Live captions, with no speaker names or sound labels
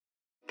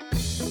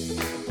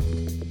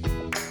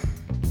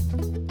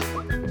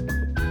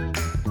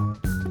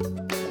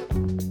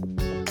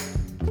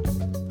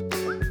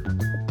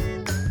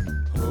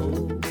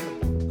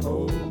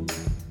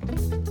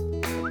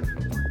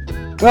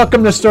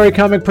Welcome to Story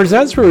Comic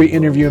Presents, where we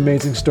interview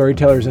amazing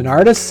storytellers and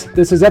artists.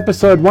 This is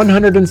episode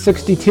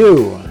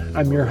 162.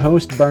 I'm your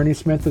host, Barney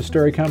Smith of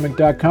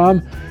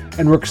StoryComic.com,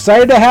 and we're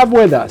excited to have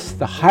with us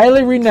the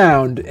highly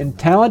renowned and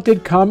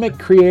talented comic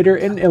creator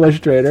and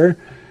illustrator,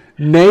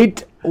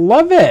 Nate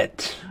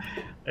Lovett.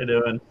 How you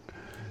doing?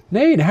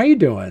 Nate, how you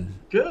doing?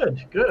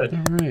 Good.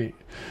 All right.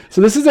 So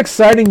this is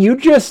exciting. You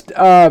just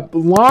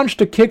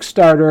launched a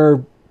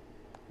Kickstarter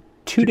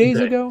two days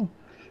ago?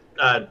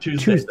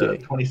 Tuesday, the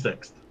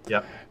 26th.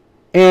 Yep.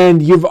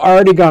 And you've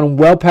already gone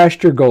well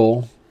past your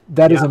goal.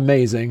 That is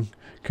amazing.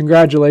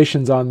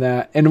 Congratulations on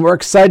that. And we're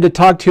excited to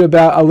talk to you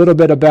about a little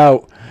bit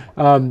about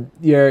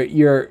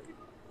your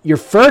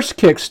first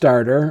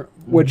Kickstarter,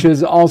 which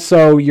is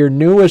also your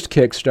newest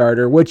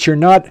Kickstarter, which you're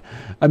not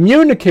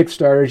immune to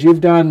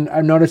Kickstarters.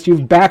 I've noticed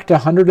you've backed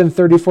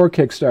 134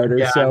 Kickstarters.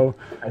 Yeah, so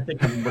I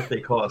think I'm what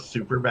they call a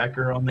super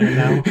backer on there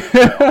now.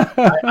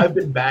 I've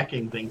been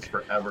backing things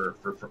forever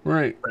for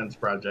right. friends'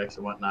 projects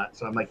and whatnot.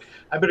 So I'm like,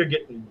 I better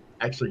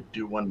actually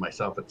do one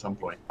myself at some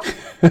point.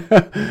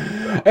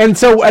 And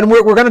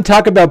we're going to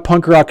talk about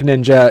Punk Rock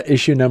Ninja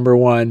issue number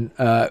 1.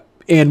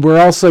 And we're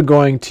also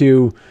going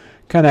to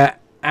kind of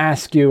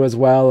ask you as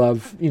well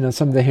of,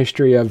 some of the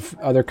history of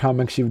other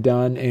comics you've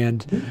done,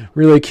 and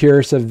really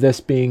curious of this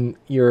being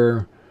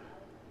your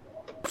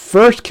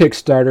first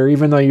Kickstarter,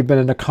 even though you've been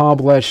an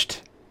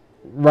accomplished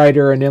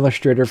writer and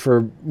illustrator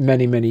for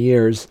many, many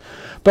years.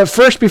 But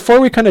first, before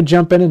we kind of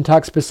jump in and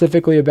talk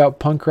specifically about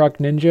Punk Rock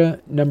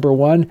Ninja number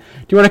 1, do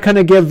you want to kind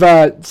of give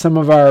some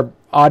of our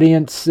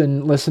audience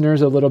and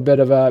listeners a little bit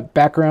of a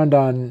background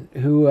on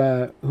who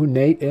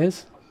Nate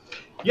is?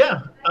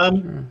 Yeah.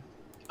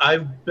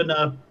 I've been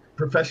a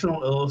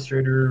professional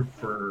illustrator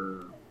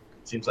for,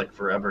 it seems like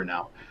forever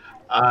now,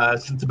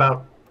 since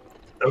about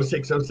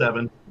 06,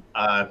 07.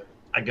 I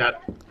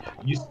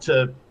used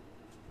to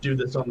do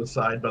this on the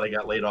side, but I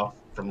got laid off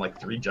from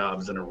like 3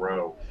 jobs in a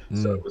row.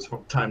 So it was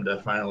time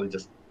to finally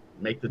just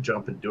make the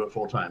jump and do it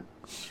full time.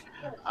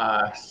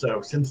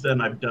 So since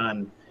then I've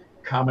done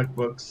comic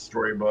books,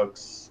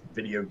 storybooks,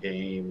 video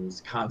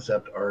games,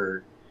 concept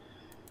art,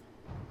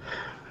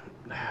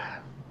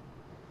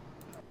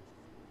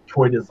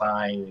 toy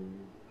design,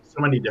 so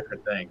many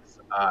different things,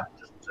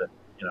 just to,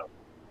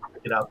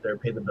 get out there,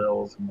 pay the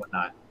bills and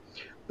whatnot.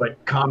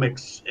 But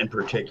comics in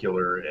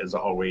particular has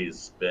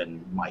always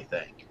been my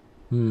thing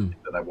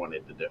that I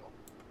wanted to do.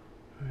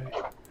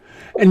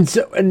 And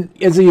so, and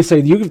as you say,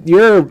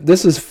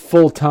 this is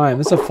full time.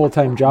 This is a full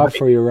time job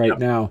for you right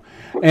now,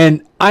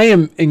 and I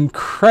am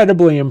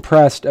incredibly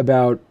impressed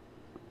about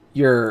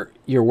your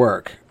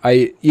work.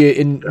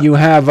 You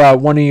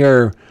have one of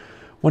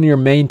your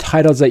main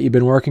titles that you've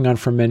been working on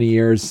for many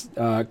years,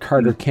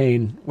 Carter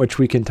Kane, which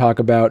we can talk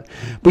about.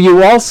 But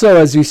you also,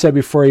 as you said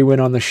before you went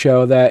on the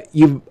show, that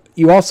you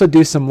also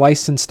do some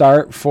licensed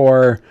art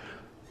for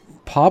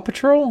Paw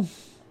Patrol?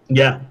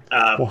 Yeah,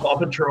 Paw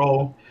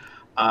Patrol.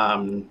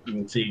 You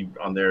can see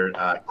on there,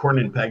 Corn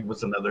and Peg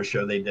was another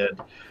show they did.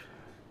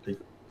 They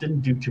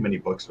didn't do too many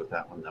books with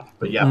that one, though.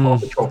 But yeah, Paw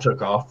Patrol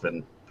took off,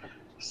 and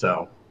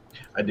so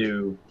I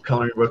do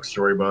coloring books,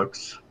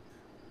 storybooks,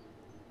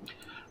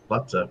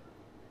 lots of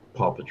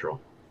Paw Patrol.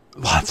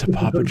 Lots of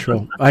Paw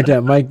Patrol. I do.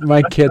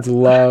 My kids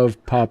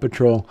love Paw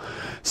Patrol.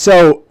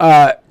 So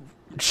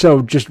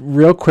just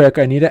real quick,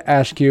 I need to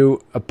ask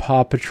you a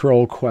Paw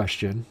Patrol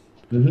question.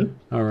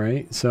 All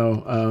right.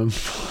 So I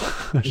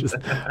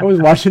was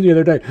watching the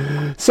other day.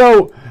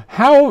 So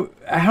how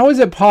is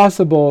it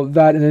possible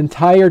that an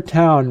entire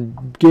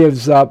town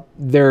gives the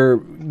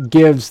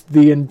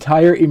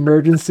entire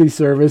emergency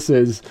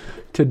services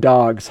to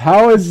dogs?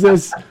 How is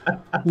this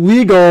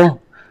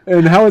legal?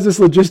 And how is this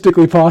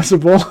logistically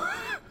possible?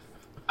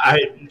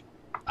 I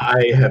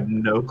have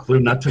no clue,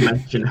 not to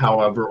mention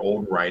however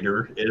old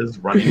Ryder is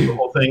running the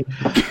whole thing.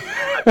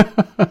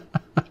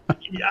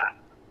 Yeah,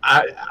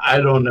 I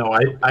don't know.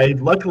 I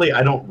luckily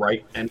I don't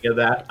write any of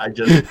that. I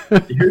just,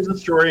 here's the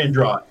story and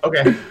draw it.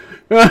 Okay.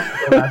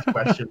 Don't ask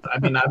questions. I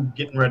mean, I'm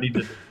getting ready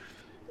to,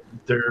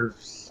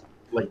 there's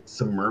like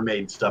some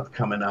mermaid stuff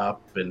coming up,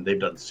 and they've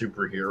done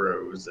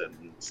superheroes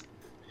and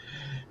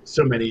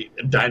so many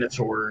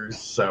dinosaurs,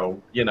 so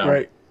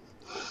right.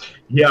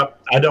 Yep,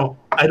 I don't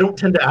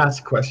tend to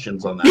ask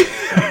questions on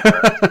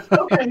that.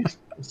 Okay,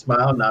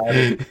 smile,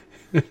 nod,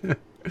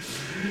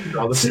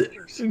 draw the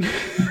pictures.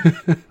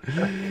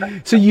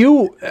 So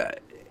you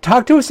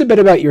talk to us a bit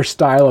about your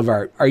style of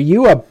art. Are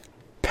you a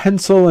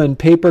pencil and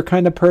paper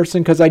kind of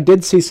person? Because I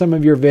did see some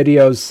of your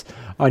videos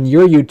on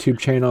your YouTube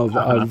channel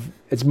of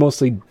it's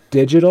mostly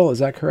digital. Is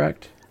that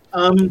correct?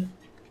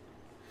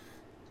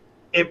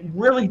 It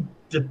really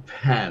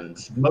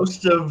depends.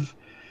 Most of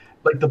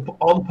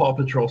all the Paw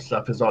Patrol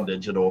stuff is all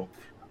digital.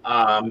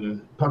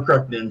 Punk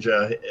Rock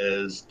Ninja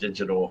is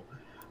digital.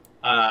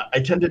 I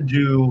tend to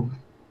do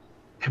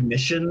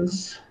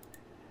commissions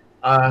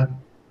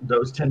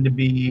those tend to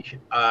be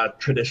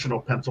traditional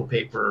pencil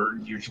paper,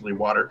 usually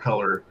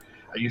watercolor.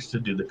 I used to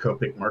do the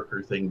Copic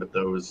marker thing, but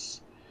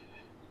those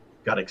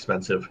got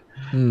expensive.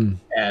 Mm,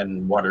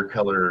 And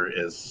watercolor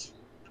is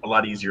a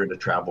lot easier to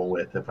travel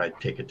with if I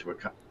take it to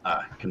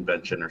a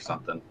convention or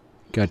something.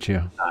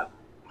 gotcha. Not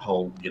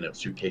whole,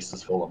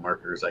 suitcases full of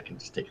markers. I can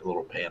just take a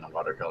little pan of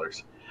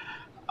watercolors.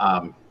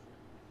 Um,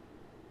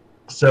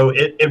 so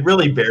it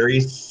really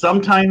varies.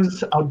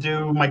 Sometimes I'll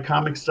do my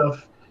comic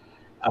stuff.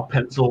 I'll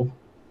pencil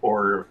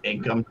or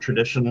ink them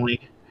traditionally.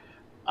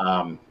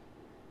 Um,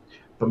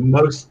 but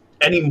most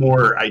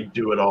anymore, I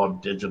do it all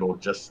digital.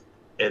 Just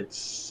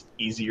it's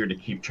easier to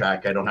keep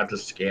track. I don't have to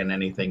scan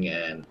anything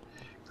in,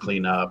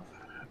 clean up.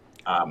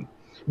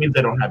 It means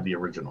I don't have the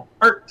original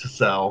art to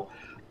sell,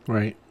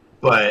 Right.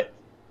 but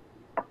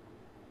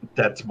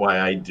that's why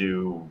I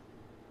do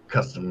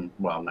custom.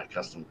 Well, not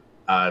custom.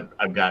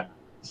 I've got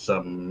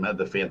some of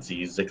the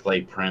fancy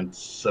Ziclay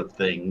prints of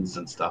things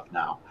and stuff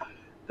now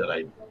that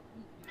I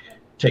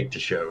take to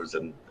shows,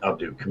 and I'll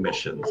do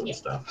commissions and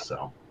stuff.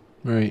 So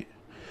Right.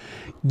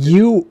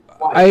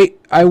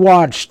 I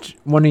watched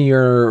one of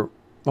your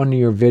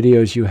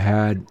videos you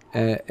had,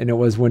 and it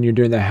was when you're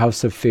doing the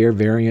House of Fear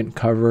variant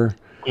cover.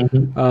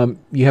 mm-hmm.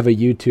 You have a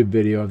YouTube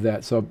video of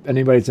that, so if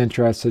anybody's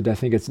interested, I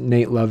think it's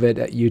Nate Lovett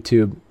at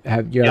YouTube.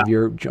 Have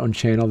your own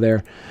channel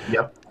there.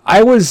 Yep.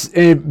 I was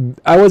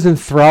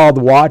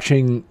enthralled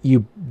watching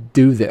you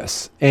do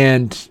this,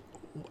 and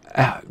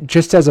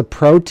just as a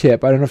pro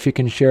tip, I don't know if you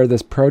can share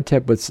this pro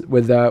tip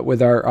with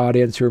our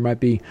audience who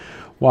might be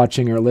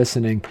watching or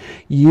listening.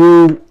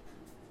 It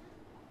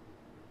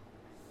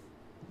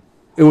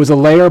was a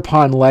layer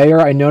upon layer.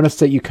 I noticed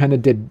that you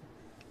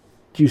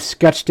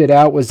sketched it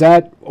out. Was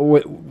that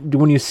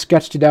when you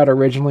sketched it out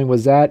originally?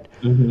 Was that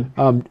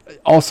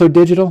also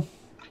digital?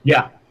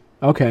 Yeah.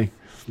 Okay.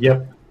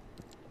 Yep.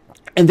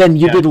 And then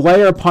you did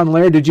layer upon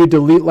layer. Did you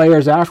delete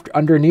layers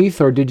underneath,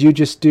 or did you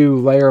just do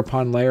layer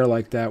upon layer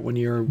like that when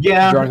you're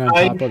drawing on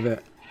top of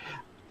it?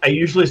 I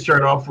usually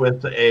start off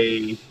with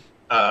a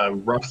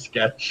rough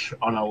sketch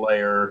on a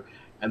layer,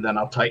 and then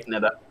I'll tighten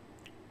it up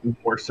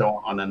more so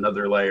on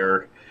another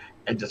layer,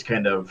 and just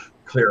kind of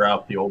clear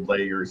out the old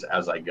layers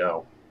as I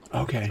go.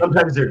 Okay.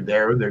 Sometimes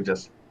they're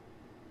just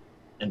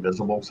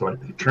invisible, so I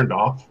turned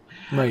off.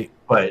 Right.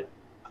 But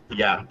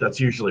yeah, that's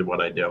usually what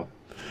I do.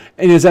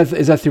 And is that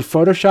through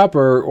Photoshop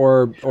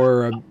or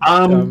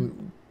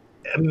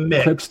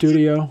Clip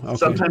Studio? Okay.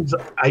 Sometimes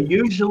I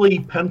usually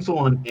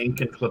pencil and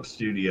ink in Clip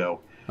Studio.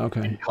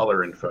 Okay. And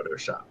color in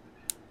Photoshop.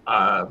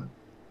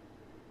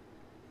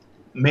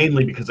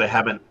 Mainly because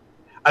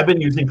I've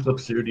been using Clip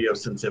Studio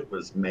since it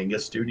was Manga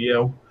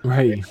Studio.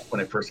 Right. When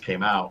it first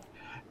came out,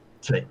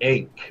 to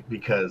ink,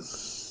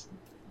 because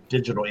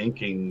digital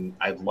inking,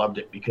 I loved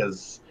it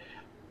because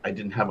I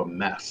didn't have a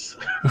mess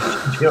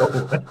to deal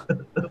with.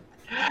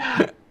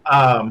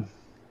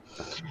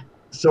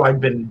 So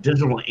I've been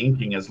digital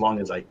inking as long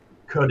as I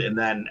could, and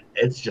then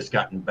it's just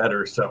gotten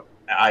better. So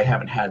I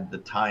haven't had the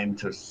time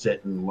to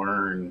sit and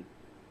learn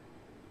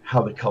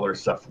how the color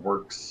stuff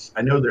works.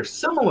 I know they're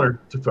similar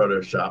to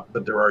Photoshop,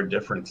 but there are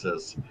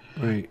differences.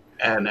 Right.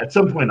 And at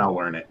some point I'll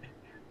learn it.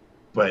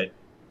 But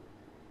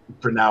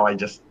for now, I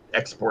just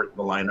export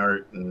the line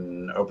art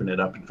and open it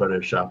up in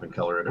Photoshop and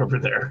color it over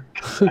there.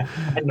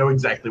 I know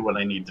exactly what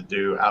I need to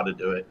do, how to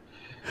do it.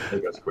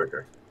 It goes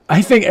quicker.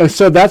 I think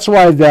so. That's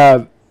why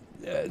the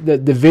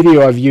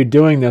video of you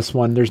doing this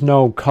one, there's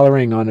no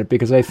coloring on it,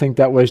 because I think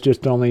that was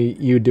just only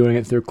you doing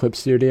it through Clip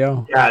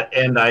Studio. Yeah,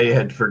 and I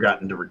had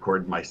forgotten to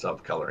record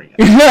myself coloring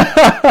it.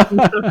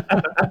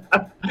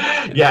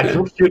 Yeah,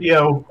 Clip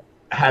Studio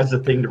has a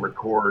thing to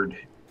record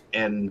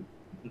in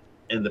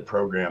the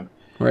program.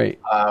 Right.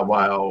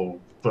 While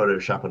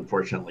Photoshop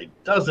unfortunately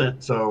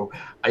doesn't. So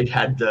I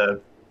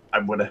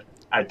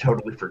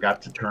totally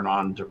forgot to turn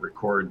on to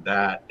record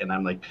that, and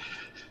I'm like,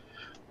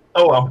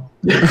 oh well.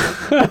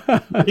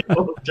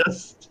 We'll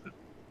just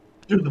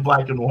do the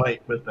black and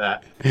white with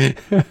that.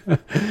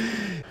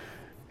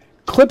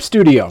 Clip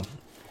Studio.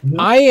 Mm-hmm.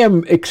 I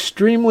am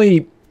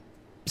extremely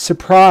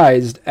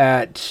surprised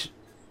at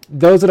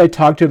those that I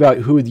talk to about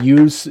who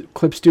use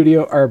Clip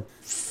Studio are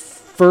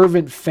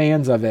fervent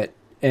fans of it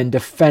and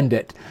defend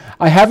it.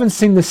 I haven't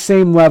seen the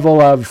same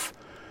level of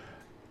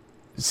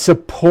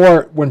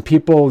support when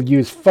people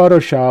use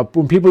Photoshop.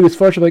 When people use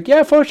Photoshop, like,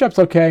 yeah, Photoshop's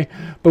okay.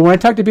 But when I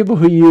talk to people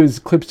who use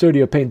Clip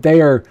Studio Paint,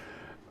 they are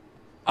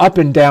up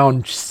and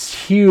down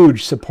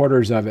huge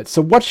supporters of it.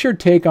 So what's your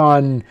take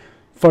on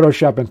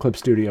Photoshop and Clip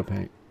Studio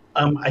Paint?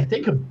 I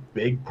think a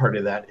big part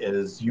of that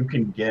is you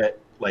can get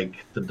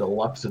like the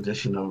deluxe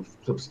edition of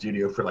Clip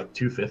Studio for like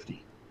 $250.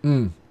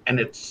 And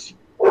it's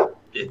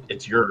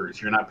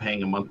yours. You're not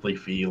paying a monthly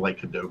fee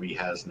like Adobe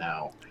has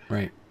now.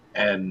 Right.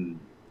 And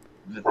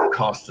the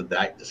cost of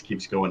that just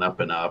keeps going up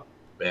and up.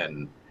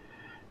 And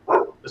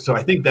so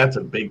I think that's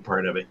a big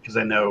part of it, because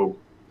I know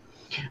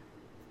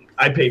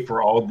I pay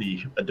for all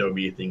the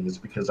Adobe things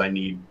because I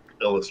need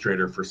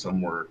Illustrator for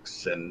some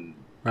works and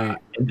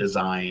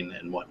InDesign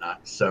and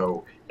whatnot.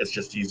 So it's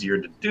just easier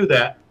to do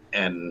that,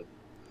 and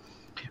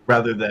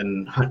rather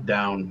than hunt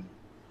down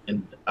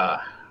in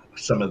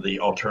some of the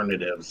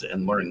alternatives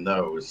and learn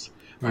those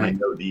when I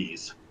know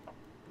these.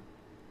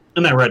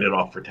 And I write it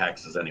off for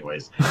taxes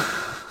anyways.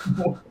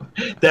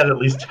 That at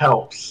least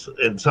helps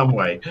in some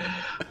way.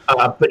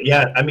 But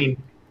yeah, I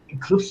mean,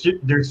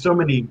 there's so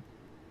many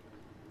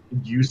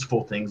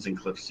useful things in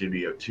Clip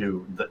Studio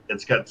too. That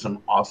it's got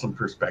some awesome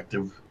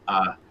perspective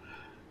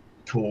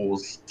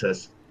tools to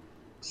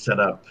set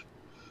up.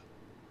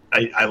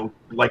 I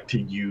like to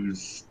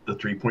use the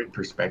 3-point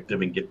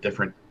perspective and get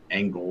different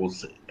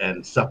angles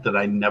and stuff that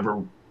I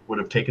never would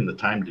have taken the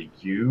time to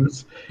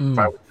use if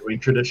I was doing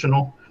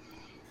traditional.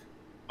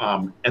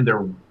 And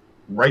they're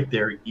right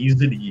there,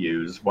 easy to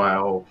use,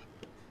 while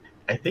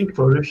I think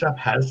Photoshop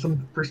has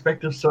some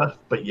perspective stuff,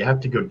 but you have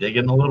to go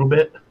digging a little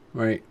bit.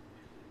 Right.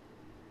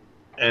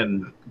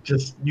 And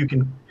just you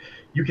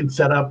can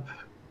set up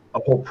a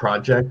whole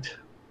project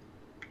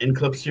in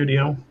Clip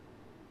Studio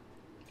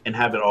and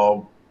have it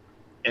all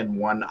in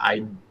one.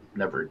 I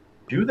never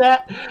do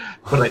that,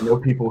 but I know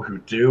people who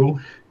do.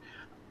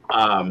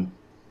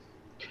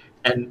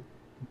 And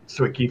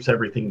so it keeps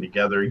everything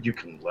together. You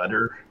can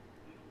letter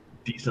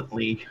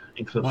decently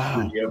in Clip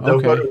Studio. Though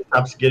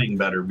Photoshop's getting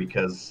better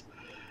because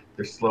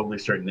they're slowly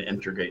starting to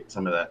integrate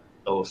some of that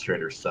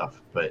Illustrator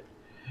stuff, but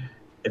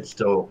it's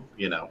still,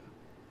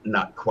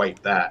 not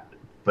quite that.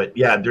 But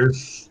yeah,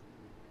 there's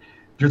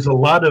a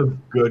lot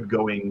of good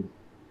going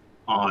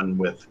on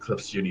with Clip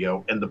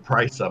Studio, and the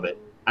price of it.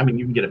 I mean,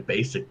 you can get a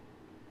basic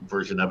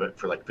version of it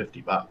for like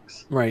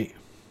 $50. Right.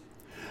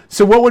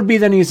 So what would be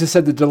then, you just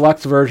said, the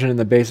deluxe version and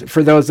the basic,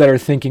 for those that are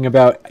thinking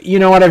about,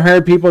 what I've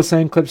heard people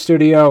saying Clip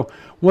Studio,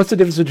 what's the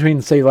difference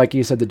between, say, like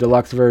you said, the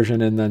deluxe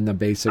version and then the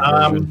basic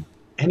version?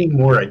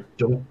 Anymore, I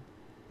don't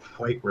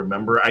quite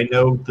remember. I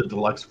know the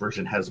deluxe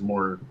version has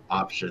more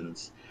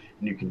options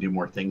and you can do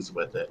more things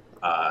with it.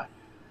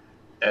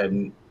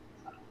 And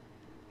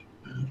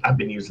I've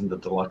been using the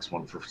deluxe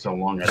one for so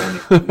long I don't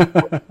even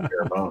know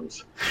bare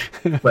bones.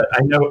 But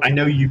I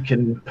know you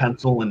can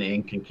pencil and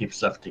ink and keep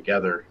stuff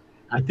together.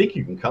 I think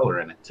you can color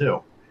in it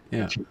too.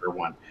 Yeah. The cheaper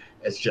one.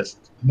 It's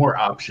just more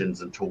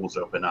options and tools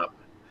open up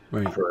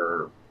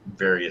for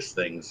various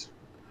things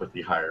with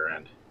the higher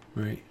end.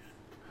 Right.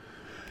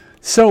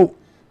 So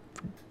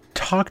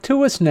talk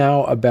to us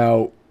now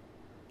about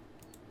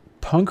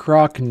Punk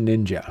Rock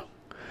Ninja.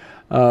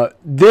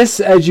 This,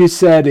 as you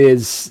said,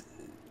 this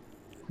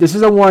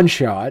is a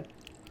one-shot.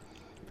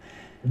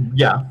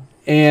 Yeah.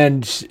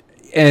 And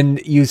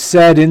you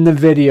said in the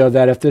video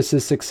that if this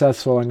is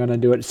successful, I'm going to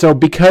do it. So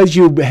because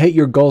you hit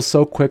your goal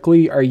so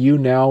quickly, are you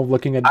now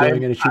looking at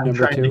doing an issue number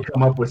 2? I'm trying to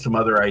come up with some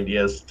other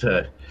ideas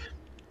to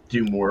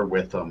do more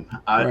with them.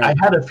 I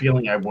had a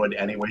feeling I would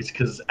anyways,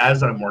 because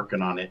as I'm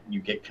working on it, you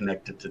get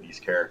connected to these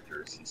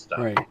characters and stuff.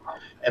 Right.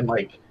 And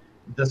like,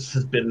 this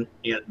has been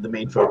the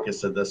main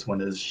focus of this one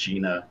is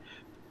Sheena.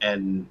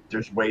 And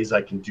there's ways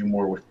I can do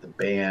more with the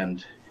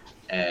band.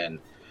 And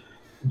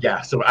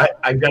yeah, so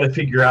I've got to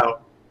figure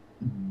out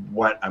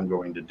what I'm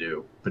going to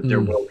do, but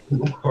there will be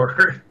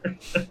more.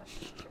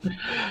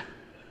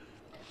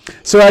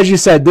 So as you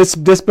said, this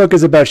book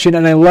is about Sheena,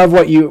 and I love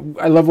what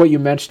you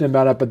mentioned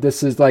about it. But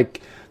this is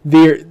like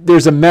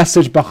there's a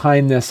message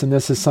behind this, and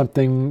this is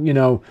something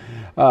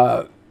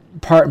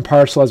part and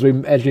parcel as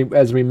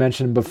we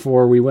mentioned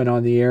before we went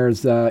on the air.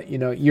 Is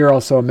you're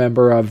also a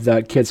member of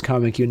the Kids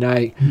Comic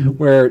Unite,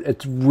 where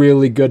it's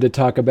really good to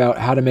talk about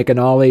how to make an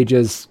all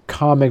ages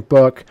comic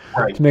book,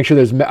 to make sure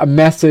there's a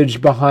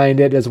message behind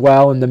it as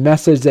well. And the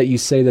message that you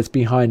say that's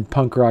behind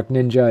Punk Rock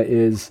Ninja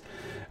is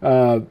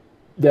that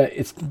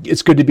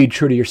it's good to be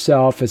true to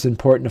yourself. It's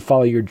important to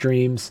follow your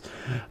dreams.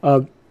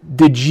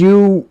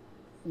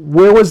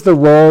 Where was the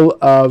role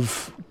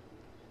of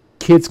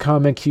Kids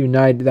Comic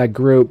Unite, that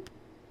group?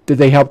 Did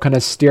they help kind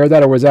of steer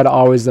that, or was that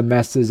always the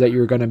message that you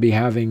were going to be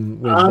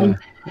having with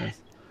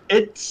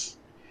It's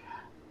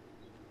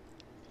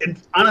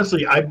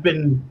honestly, I've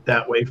been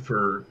that way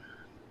for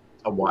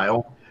a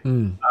while.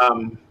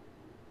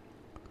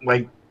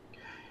 Like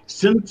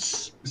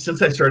since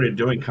I started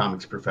doing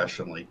comics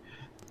professionally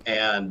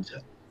and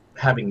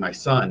having my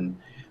son,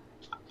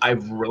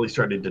 I've really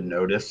started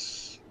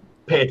to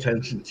pay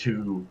attention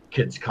to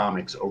kids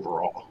comics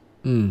overall.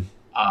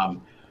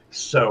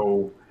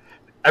 So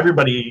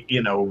everybody,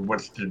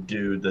 wants to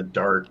do the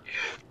dark,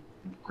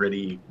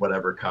 gritty,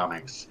 whatever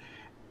comics.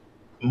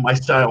 My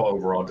style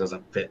overall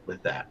doesn't fit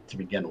with that to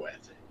begin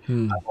with.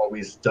 I've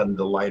always done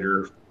the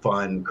lighter,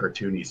 fun,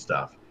 cartoony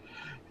stuff.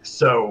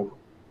 So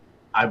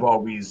I've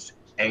always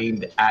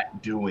aimed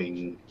at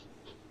doing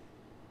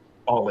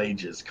all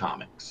ages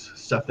comics,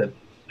 stuff that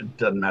it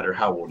doesn't matter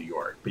how old you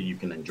are, but you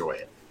can enjoy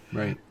it.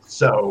 Right.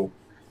 So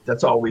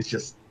that's always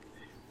just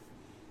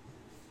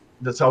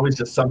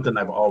something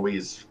I've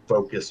always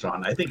focused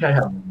on. I think I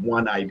have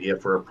one idea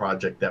for a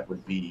project that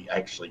would be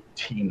actually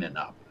teaming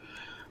up,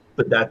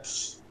 but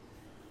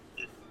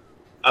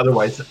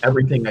otherwise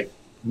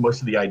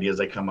most of the ideas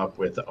I come up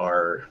with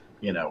are,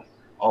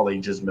 all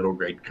ages, middle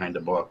grade kind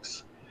of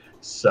books.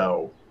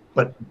 So,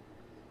 but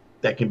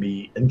that can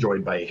be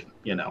enjoyed by,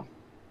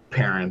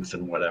 parents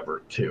and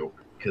whatever too,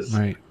 because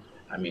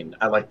I mean,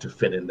 I like to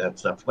fit in that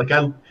stuff. Like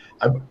I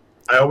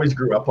always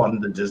grew up on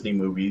the Disney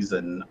movies,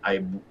 and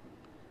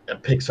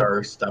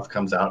Pixar stuff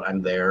comes out,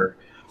 I'm there.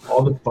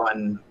 All the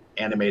fun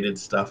animated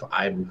stuff,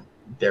 I'm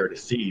there to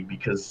see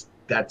because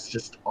that's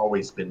just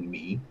always been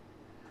me.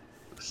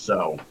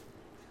 So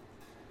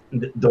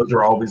those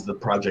are always the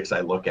projects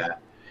I look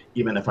at,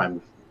 even if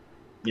I'm,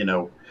 you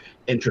know,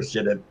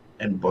 interested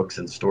in books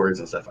and stories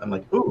and stuff. I'm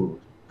like, ooh,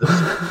 this.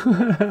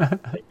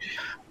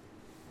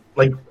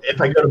 Like if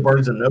I go to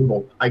Barnes and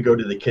Noble, I go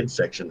to the kids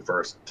section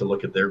first to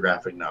look at their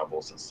graphic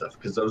novels and stuff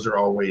because those are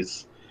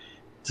always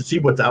to see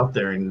what's out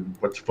there and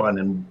what's fun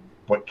and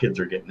what kids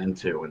are getting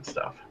into and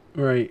stuff.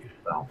 Right.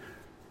 So,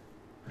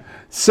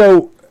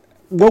 So,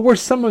 what were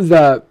some of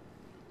the?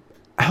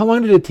 How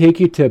long did it take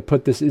you to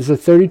put this? It's a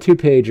 32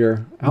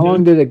 pager. How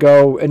long did it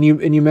go? And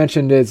you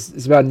mentioned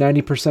it's about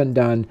 90%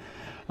 done.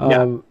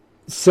 yeah.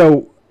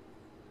 So,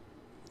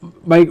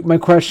 my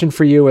question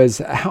for you is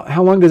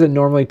how long does it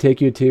normally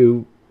take you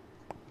to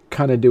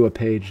kind of do a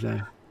page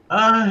then?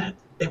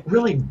 It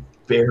really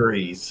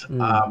varies.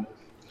 I'm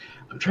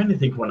trying to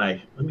think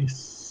let me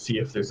see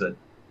if there's a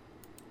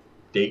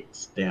date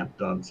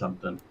stamped on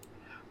something.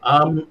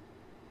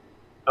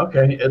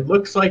 Okay, it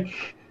looks like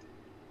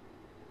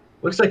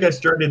I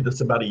started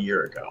this about a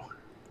year ago.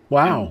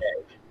 Wow.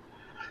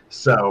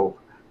 So,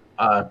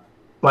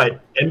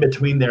 but in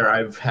between there,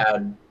 I've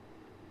had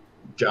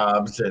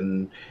jobs,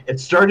 and it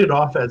started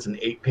off as an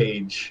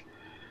 8-page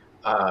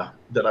an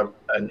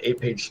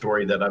 8-page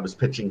story that I was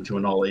pitching to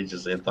an all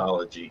ages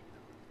anthology.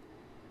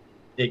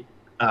 It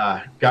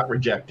got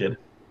rejected,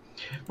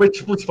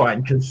 which was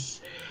fine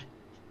because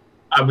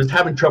I was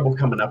having trouble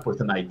coming up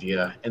with an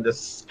idea, and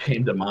this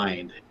came to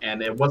mind,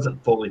 and it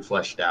wasn't fully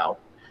fleshed out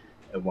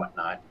and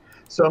whatnot.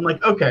 So I'm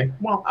like, okay,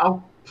 well,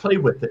 I'll play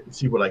with it and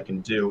see what I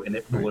can do, and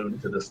it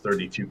ballooned to this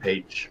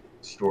 32-page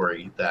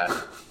story that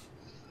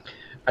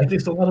I think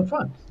is a lot of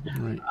fun.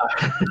 Right.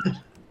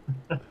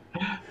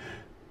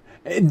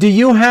 Do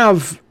you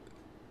have?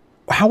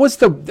 How was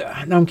the?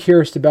 And I'm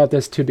curious about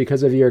this too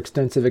because of your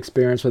extensive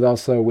experience with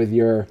also with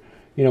your,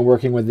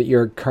 working with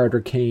your Carter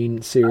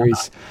Kane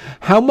series.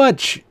 How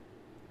much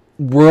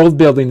world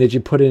building did you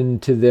put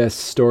into this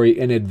story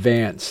in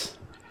advance?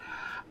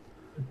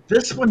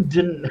 This one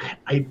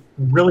I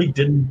really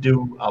didn't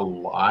do a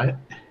lot.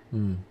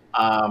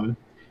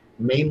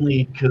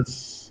 Mainly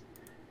because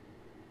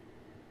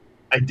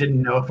I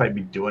didn't know if I'd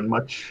be doing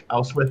much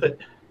else with it.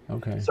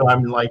 Okay. So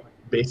I'm like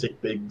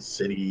basic big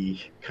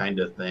city kind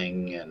of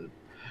thing, and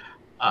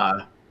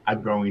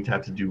I'm going to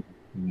have to do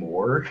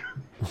more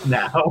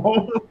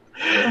now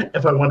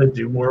if I want to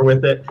do more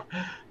with it.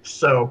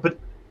 So, but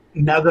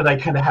now that I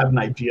kind of have an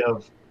idea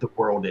of the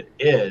world it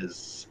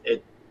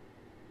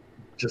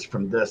just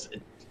from this,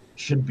 it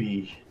should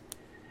be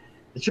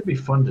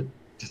fun to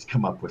just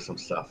come up with some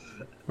stuff.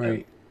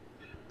 Right.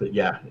 But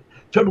yeah,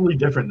 totally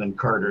different than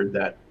Carter.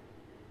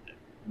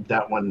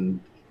 That one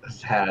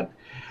has had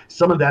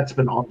some of that's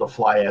been on the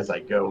fly as I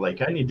go.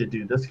 Like I need to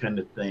do this kind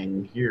of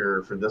thing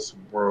here for this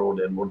world,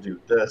 and we'll do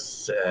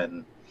this,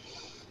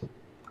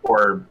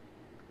 or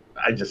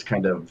I just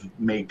kind of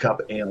make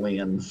up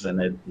aliens, and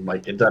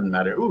it doesn't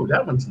matter. Ooh,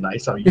 that one's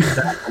nice. I'll use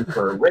that one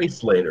for a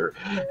race later,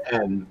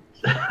 and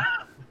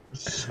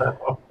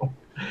so.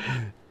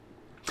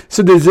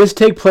 So does this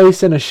take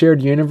place in a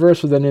shared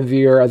universe with any of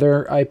your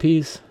other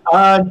IPs?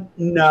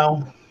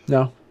 No.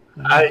 No.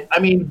 I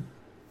mean,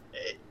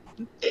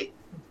 it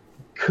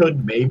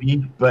could maybe,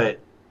 but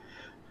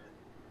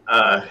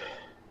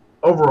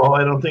overall,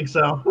 I don't think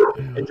so.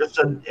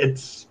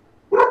 It's.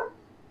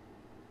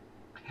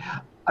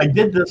 I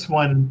did this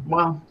one.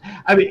 Well,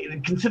 I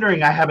mean,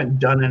 considering I haven't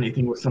done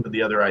anything with some of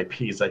the other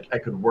IPs, I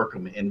could work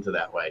them into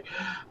that way.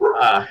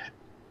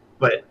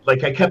 But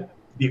like I kept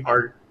the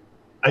art.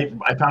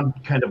 I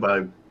found kind of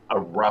a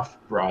rough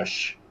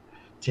brush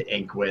to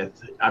ink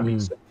with. I'm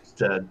used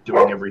to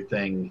doing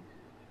everything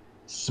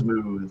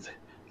smooth.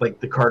 Like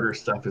the Carter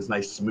stuff is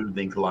nice smooth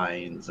ink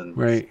lines and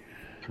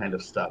kind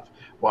of stuff.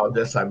 While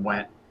this, I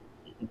went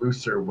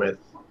looser with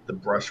the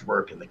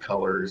brushwork and the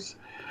colors,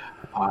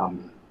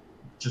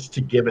 just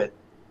to give it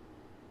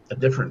a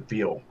different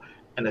feel.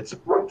 And it's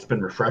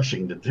been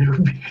refreshing to do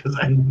because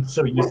I'm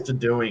so used to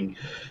doing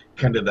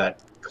kind of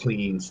that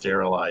clean,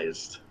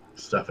 sterilized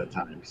stuff at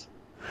times.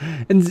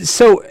 And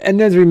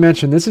as we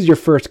mentioned, this is your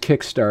first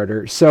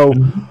Kickstarter. So,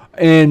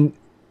 and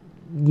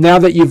now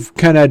that you've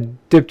kind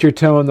of dipped your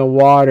toe in the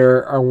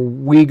water, are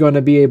we going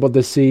to be able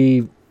to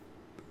see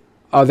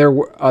other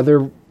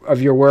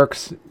of your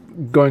works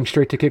going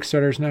straight to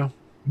Kickstarters now?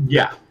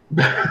 Yeah.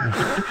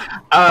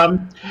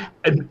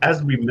 And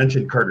as we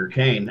mentioned, Carter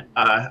Kane,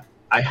 I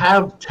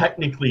have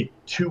technically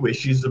 2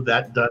 issues of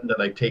that done that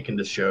I've taken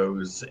to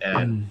shows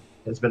and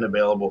it's been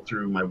available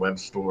through my web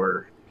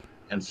store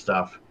and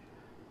stuff.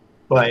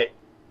 But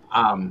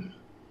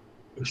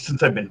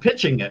since I've been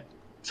pitching it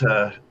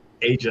to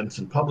agents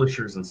and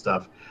publishers and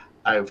stuff,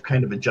 I've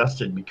kind of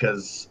adjusted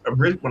because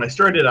when I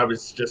started, I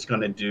was just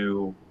going to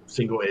do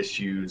single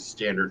issues,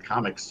 standard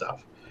comic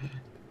stuff.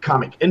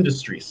 comic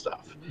industry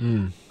stuff.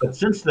 But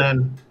since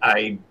then,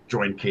 I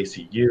joined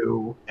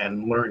KCU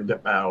and learned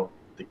about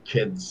the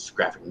kids'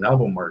 graphic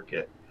novel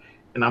market.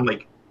 And I'm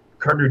like,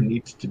 Carter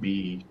needs to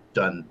be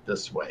done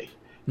this way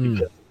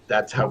because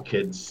that's how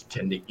kids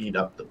tend to eat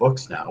up the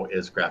books now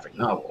is graphic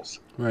novels.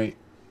 Right.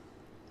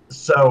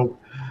 So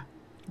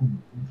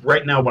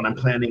right now what I'm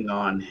planning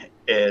on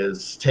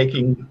is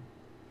taking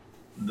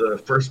the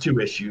first 2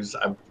 issues.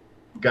 I've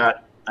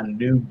got a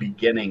new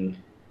beginning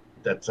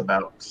that's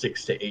about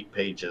 6 to 8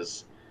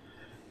 pages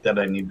that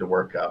I need to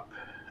work up,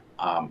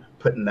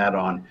 putting that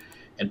on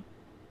and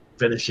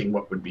finishing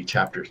what would be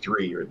chapter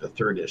 3 or the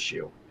 3rd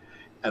issue,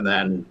 and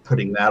then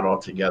putting that all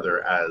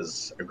together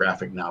as a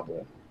graphic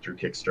novel through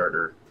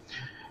Kickstarter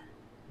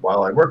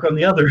while I work on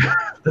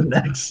the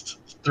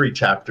next 3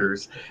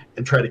 chapters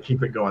and try to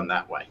keep it going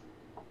that way.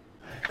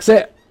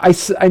 So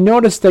I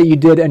noticed that you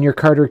did on your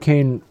Carter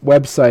Kane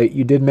website,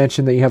 you did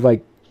mention that you have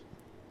like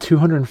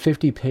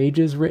 250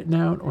 pages written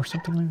out or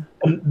something like that?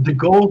 And the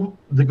goal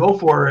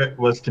for it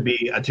was to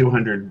be a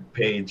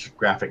 200-page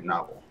graphic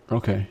novel.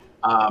 Okay.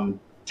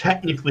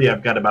 Technically,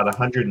 I've got about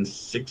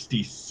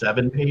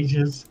 167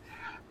 pages,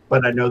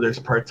 but I know there's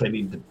parts I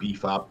need to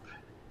beef up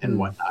and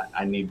whatnot.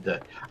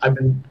 I've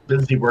been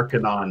busy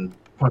working on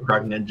Punk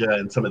Rock Ninja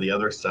and some of the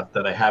other stuff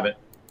that I haven't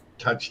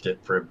touched it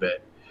for a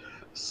bit.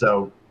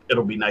 So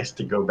it'll be nice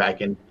to go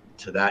back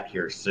into that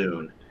here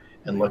soon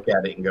and look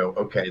at it and go,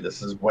 okay,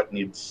 this is what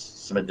needs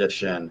some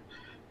addition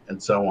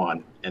and so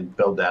on, and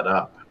build that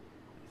up.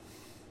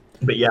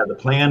 But yeah, the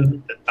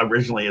plan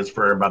originally is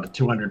for about a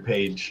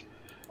 200-page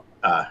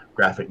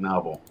graphic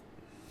novel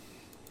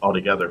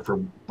altogether for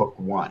book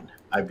 1.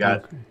 I've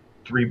got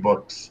 3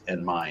 books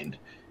in mind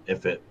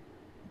if it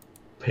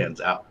pans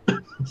out.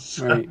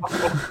 Right.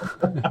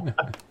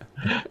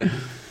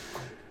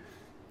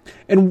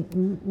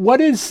 And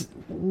what is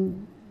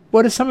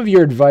some of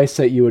your advice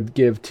that you would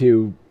give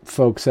to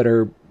folks that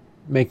are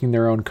making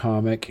their own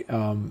comic?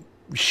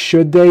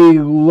 Should they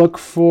look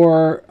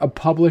for a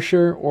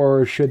publisher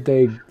or should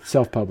they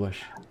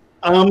self-publish?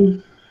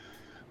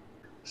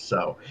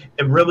 So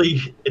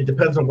it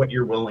depends on what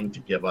you're willing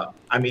to give up.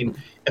 I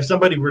mean, if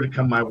somebody were to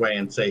come my way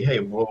and say, hey,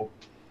 we'll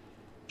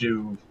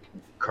do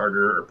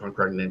Carter or Punk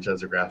Rock Ninja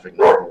as a graphic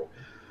novel,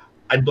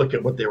 I'd look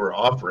at what they were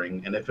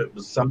offering, and if it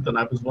was something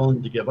I was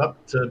willing to give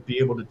up to be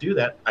able to do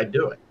that, I'd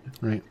do it.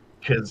 Right.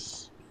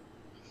 Because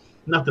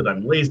not that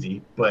I'm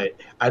lazy, but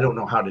I don't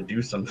know how to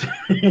do some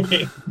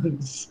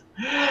things.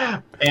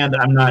 And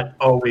I'm not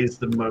always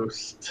the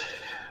most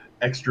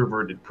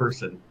extroverted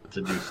person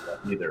to do stuff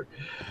either.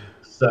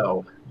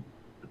 So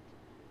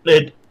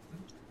but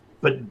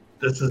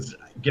this has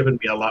given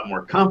me a lot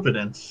more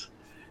confidence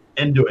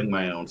in doing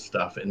my own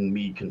stuff and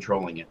me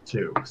controlling it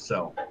too.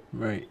 So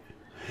right.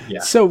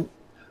 Yeah. So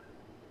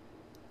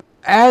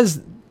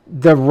as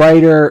the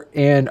writer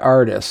and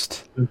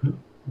artist,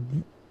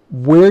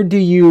 where do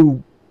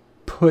you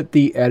put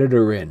the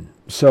editor in?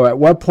 So at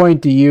what point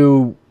do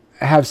you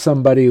have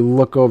somebody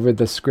look over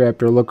the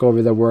script or look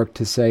over the work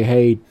to say,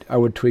 hey, I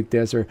would tweak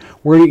this? Or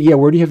where do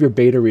you have your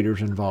beta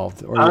readers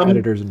involved or your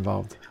editors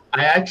involved?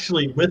 I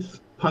actually,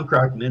 with Punk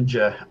Rock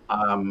Ninja,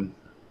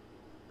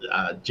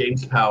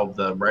 James Powell,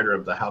 the writer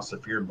of the House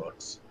of Fear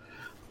books,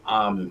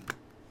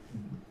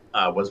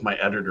 was my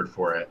editor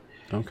for it.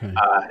 Okay.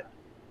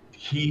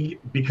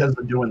 Because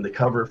of doing the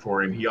cover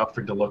for him, he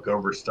offered to look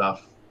over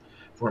stuff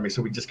for me.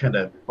 So we just kind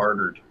of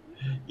bartered,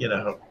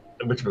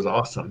 which was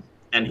awesome.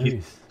 And nice.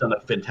 He's done a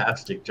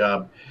fantastic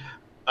job.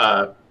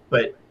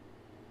 But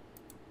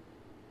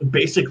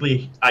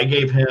basically, I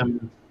gave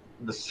him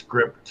the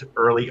script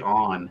early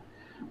on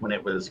when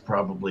it was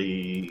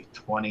probably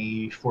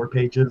 24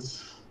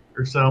 pages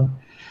or so.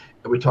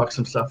 And we talked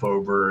some stuff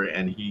over,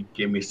 and he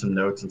gave me some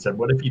notes and said,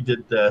 what if you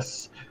did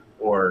this?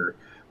 Or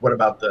what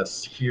about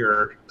this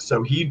here?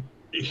 So he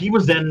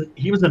was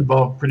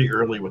involved pretty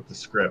early with the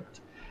script,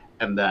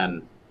 and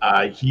then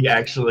he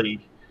actually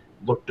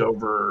looked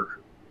over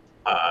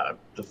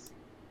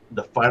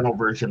the final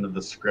version of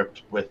the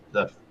script with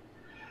the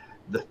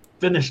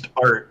finished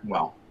art.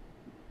 Well,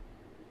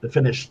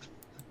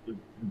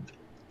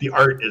 the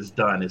art is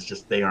done. It's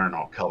just they aren't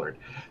all colored.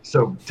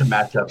 So to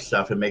match up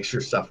stuff and make sure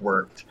stuff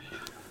worked,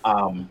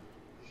 and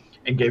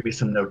gave me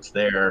some notes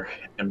there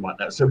and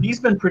whatnot. So he's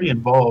been pretty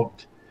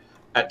involved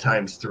at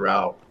times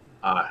throughout,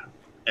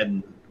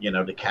 and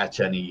to catch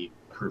any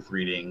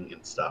proofreading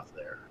and stuff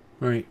there.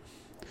 Right.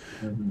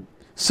 Mm-hmm.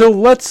 So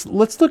let's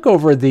look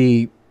over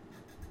the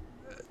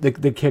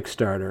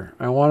Kickstarter.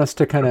 I want us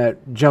to kind of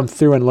jump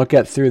through and look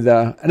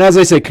and as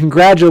I say,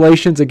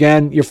 congratulations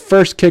again, your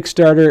first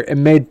Kickstarter,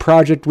 and made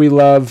project we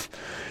love.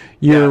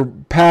 You're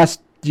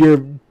past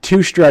your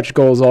 2 stretch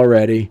goals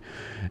already,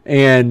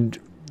 and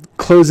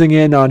closing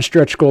in on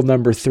stretch goal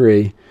number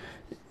 3,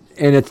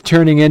 and it's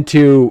turning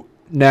into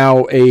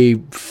now a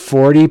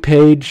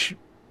 40-page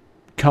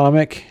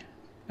comic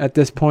at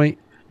this point.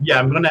 Yeah,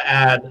 I'm going to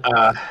add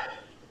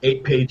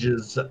 8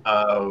 pages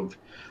of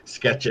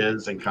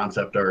sketches and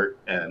concept art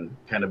and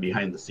kind of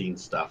behind the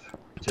scenes stuff.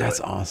 That's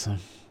awesome.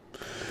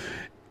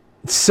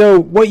 So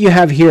what you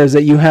have here is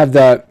that you have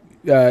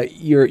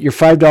your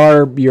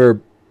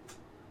 $5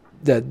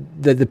 the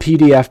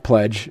PDF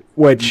pledge,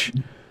 which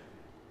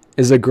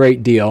is a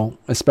great deal,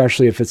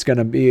 especially if it's going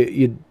to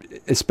be,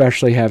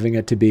 especially having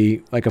it to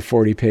be like a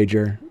 40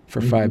 pager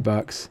for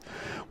 $5,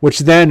 which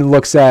then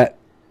looks at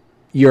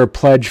your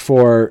pledge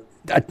for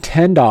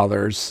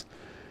 $10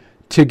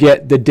 to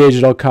get the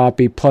digital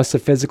copy plus a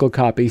physical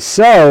copy.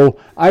 So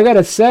I got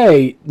to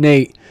say,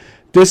 Nate,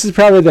 this is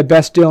probably the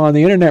best deal on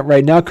the internet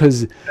right now,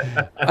 because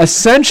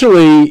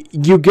essentially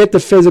you get the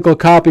physical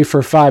copy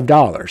for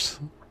 $5.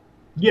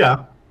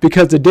 Yeah.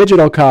 Because the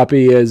digital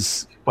copy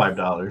is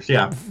 $5.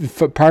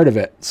 Yeah. Part of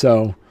it.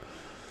 So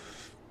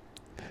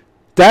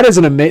that is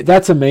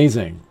that's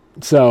amazing.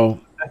 So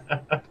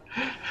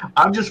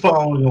I'm just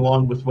following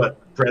along with what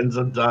friends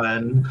have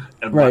done,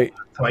 and right.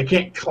 So I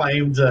can't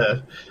claim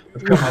to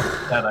have come up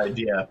with that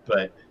idea,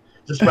 but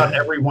just about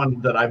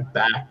everyone that I've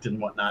backed and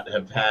whatnot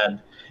have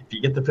had. If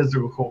you get the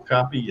physical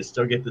copy, you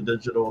still get the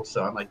digital.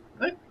 So I'm like,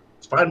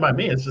 it's fine by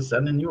me. It's just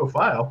sending you a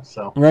file.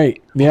 So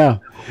right, yeah,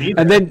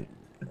 and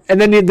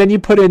then you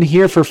put in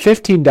here for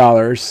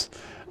 $15.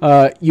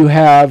 You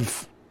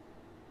have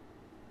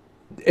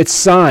it's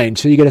signed,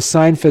 so you get a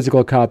signed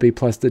physical copy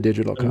plus the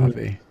digital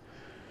copy.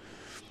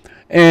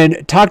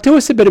 And talk to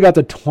us a bit about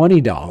the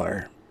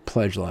 $20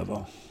 pledge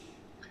level.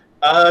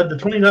 The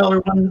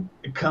 $20 one,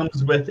 it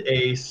comes with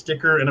a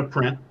sticker and a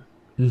print,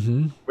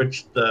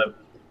 which the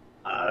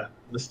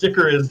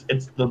sticker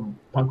it's the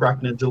Punk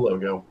Rock Ninja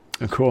logo.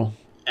 Oh, cool.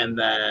 And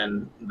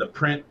then the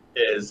print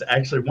is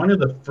actually one of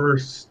the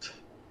first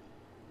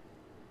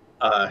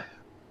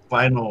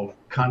final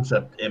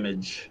concept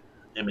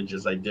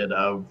images I did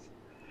of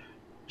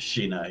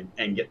Sheena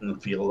and getting the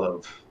feel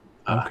of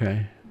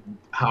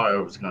how I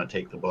was going to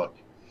take the book.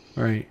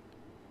 Right.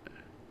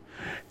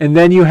 And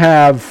then you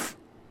have,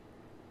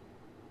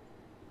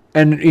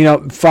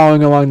 and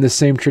following along the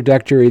same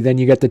trajectory, then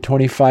you get the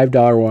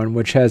 $25 one,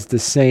 which has the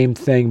same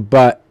thing,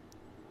 but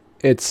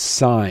it's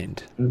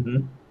signed.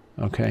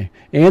 Okay.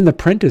 And the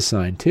print is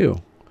signed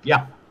too.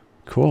 Yeah.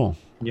 Cool.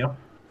 Yep.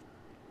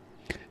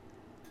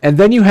 And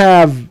then you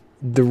have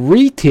the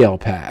retail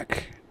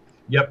pack.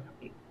 Yep.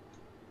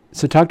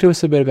 So talk to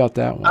us a bit about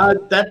that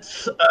one.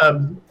 That's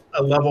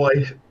a level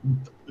I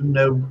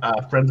know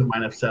friends of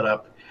mine have set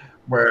up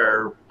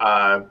where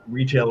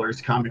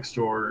retailers, comic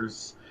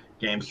stores,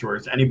 game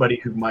stores, anybody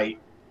who might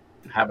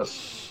have a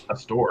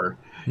store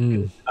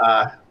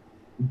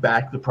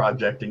back the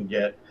project and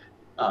get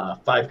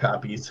 5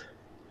 copies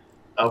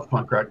of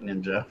Punk Rock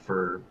Ninja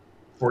for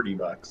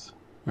 $40.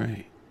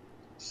 Right.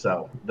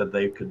 So that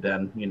they could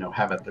then,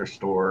 have at their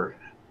store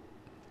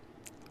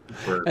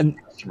for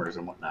customers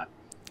and whatnot.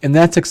 And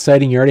that's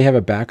exciting. You already have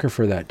a backer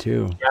for that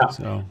too. Yeah.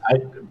 So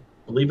I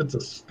believe it's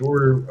a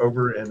store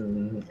over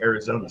in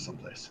Arizona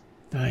someplace.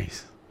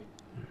 Nice.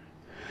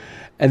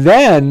 And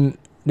then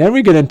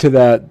we get into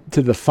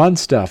the fun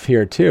stuff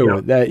here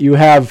too. That you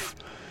have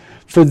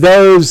for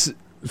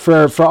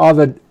all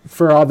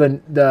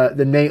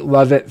the Nate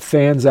Lovett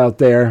fans out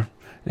there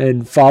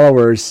and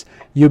followers,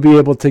 you'll be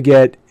able to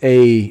get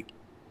a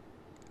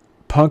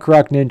Punk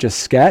Rock Ninja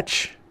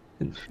sketch.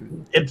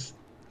 It's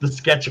the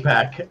sketch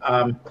pack.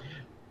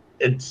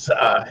 It's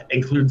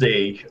includes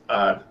the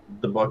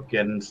book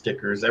and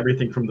stickers,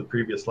 everything from the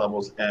previous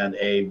levels, and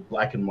a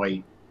black and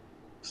white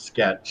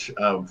sketch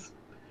of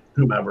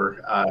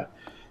whomever.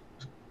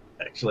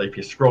 Actually, if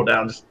you scroll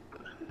down,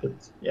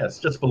 it's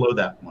just below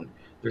that one.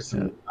 There's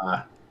some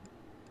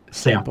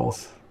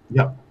samples.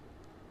 Yep.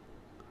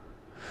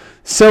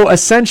 So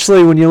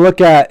essentially, when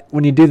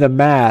you do the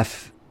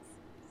math,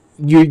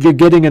 you're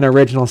getting an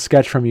original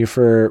sketch from you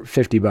for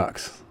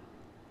 $50.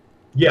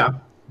 Yeah.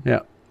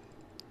 Yeah.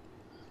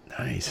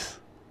 Nice.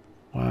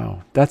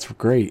 Wow, that's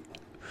great.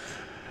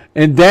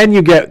 And then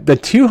you get the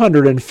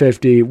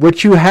 $250,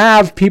 which you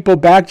have people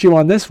backed you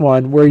on this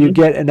one, where you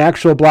get an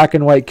actual black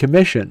and white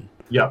commission.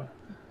 Yep.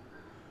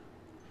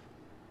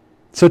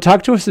 So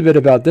talk to us a bit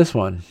about this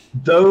one.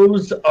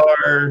 Those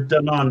are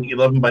done on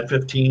 11 by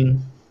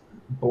 15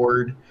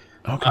 board.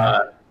 Okay.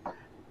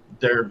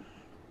 They're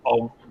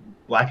all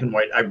black and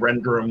white. I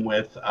render them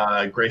with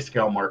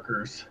grayscale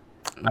markers.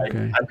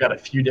 Okay. I've got a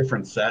few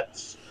different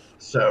sets.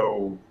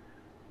 So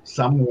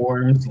some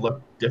worms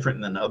look different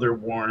than other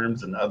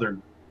worms, and other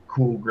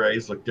cool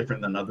grays look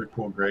different than other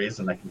cool grays,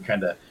 and I can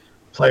kind of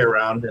play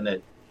around, and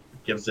it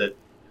gives it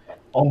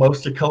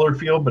almost a color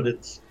feel, but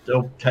it's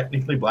still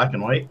technically black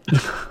and white.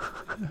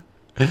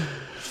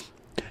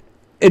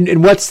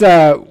 And what's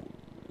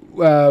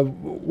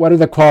what are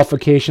the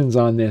qualifications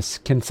on this?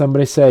 Can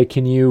somebody say,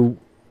 can you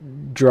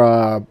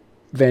draw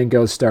Van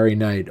Gogh's Starry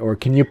Night, or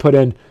can you put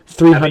in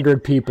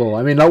 300 people?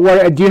 I mean,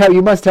 what do you have?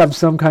 You must have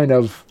some kind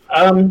of.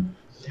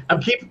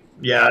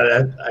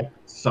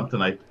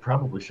 Something I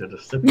probably should have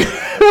stipulated.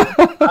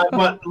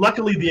 But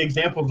luckily, the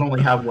examples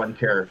only have one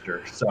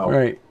character, so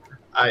right.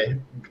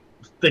 I'm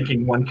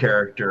thinking one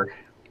character.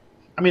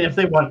 I mean, if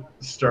they want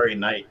Starry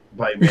Night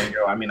by Van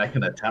Gogh, I mean, I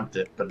can attempt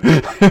it, but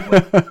it's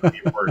not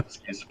be a word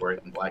excuse for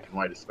it in black and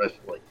white,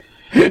 especially.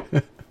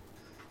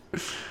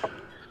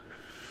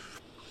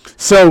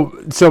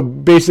 So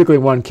basically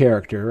one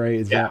character,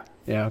 right? Yeah.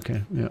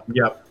 Okay. Yeah.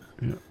 Yep.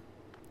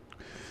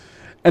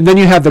 And then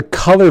you have the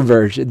color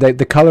version,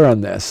 the color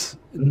on this.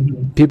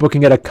 Mm-hmm. People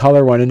can get a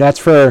color one, and that's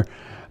for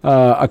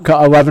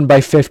 11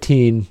 by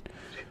 15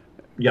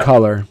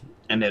 color.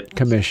 And it's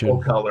commission.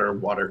 Full color,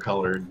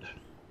 watercolored.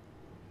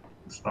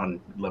 It's on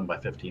 11 by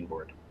 15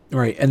 board.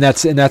 Right, and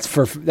that's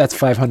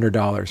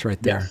 $500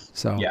 right there. Yes.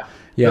 So yeah,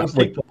 those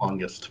take the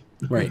longest.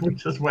 Right,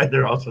 which is why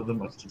they're also the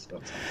most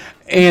expensive.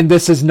 And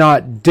this is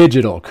not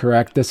digital,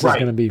 correct? This is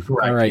going to be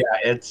correct. All right.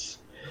 Yeah,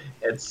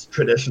 it's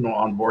traditional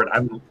on board.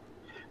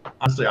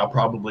 Honestly, I'll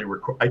probably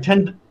record.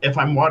 If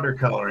I'm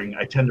watercoloring,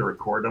 I tend to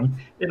record them.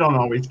 They don't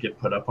always get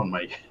put up on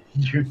my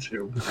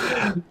YouTube,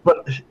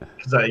 but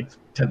because I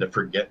tend to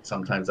forget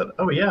sometimes that,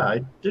 oh yeah,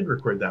 I did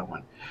record that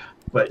one.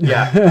 But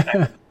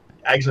yeah,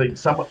 actually,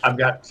 I've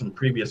got some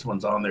previous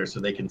ones on there so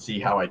they can see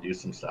how I do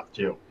some stuff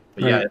too.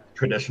 But yeah,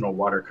 traditional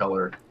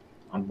watercolor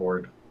on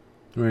board.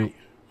 Right.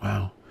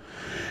 Wow.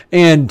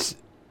 And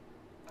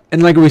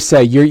like we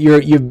say,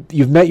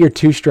 you've met your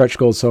two stretch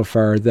goals so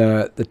far,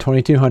 the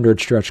 2200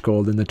 stretch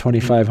goal and the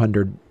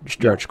 2500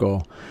 stretch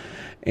goal.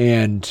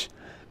 And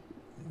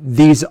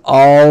these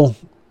all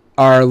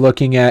are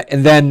looking at,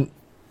 and then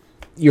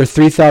your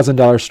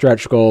 $3,000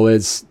 stretch goal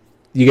is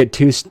you get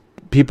two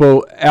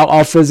people,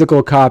 all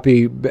physical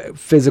copy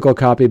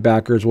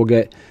backers will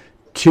get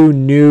 2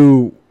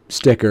 new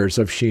stickers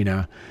of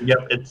Sheena.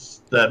 Yep,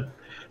 it's the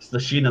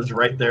Sheenas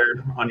right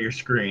there on your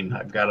screen.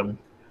 I've got them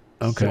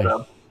set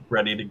up,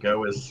 ready to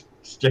go as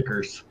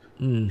stickers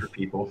for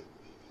people.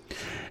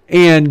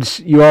 And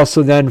you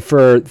also then,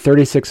 for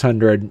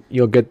 3600,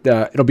 you'll get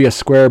it'll be a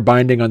square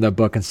binding on the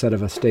book instead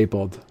of a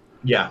stapled.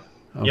 Yeah.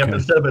 Okay. Yep,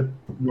 instead of a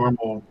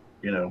normal,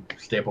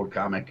 stapled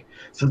comic.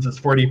 Since it's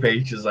 40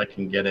 pages, I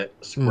can get it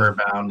square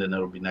bound, and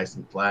it'll be nice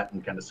and flat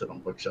and kind of sit on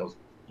bookshelves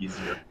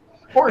easier.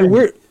 Or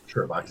in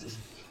short boxes.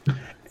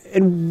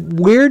 And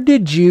where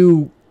did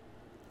you,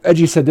 as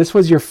you said, this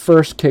was your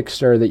first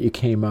Kickstarter that you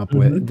came up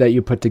with, that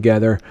you put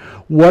together.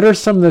 What are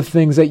some of the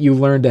things that you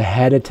learned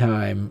ahead of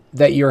time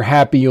that you're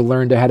happy you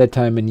learned ahead of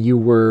time and you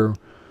were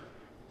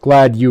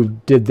glad you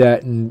did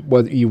that, and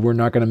whether you were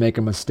not going to make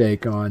a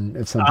mistake on,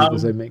 if some people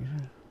say make?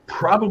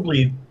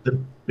 Probably the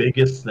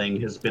biggest thing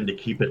has been to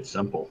keep it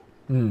simple.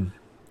 The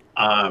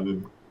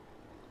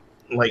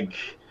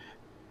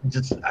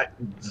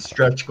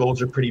stretch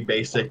goals are pretty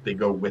basic. They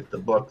go with the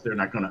book. They're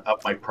not going to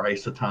up my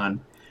price a ton.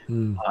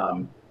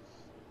 Even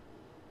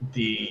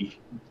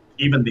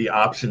the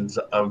options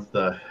of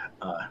the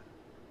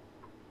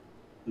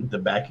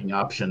backing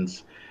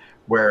options,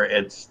 where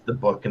it's the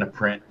book and a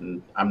print,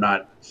 and I'm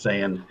not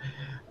saying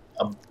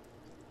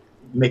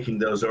making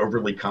those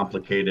overly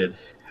complicated.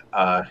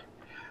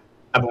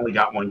 I've only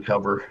got one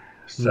cover,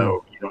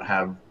 so you don't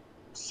have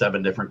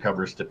 7 different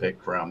covers to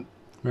pick from.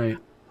 Right.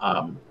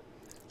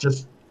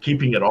 Just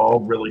keeping it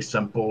all really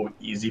simple,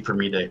 easy for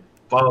me to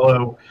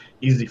follow,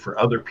 easy for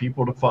other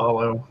people to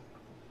follow.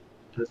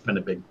 It's been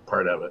a big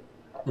part of it.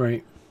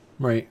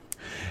 Right.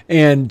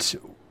 And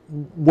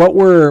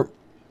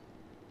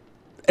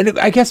and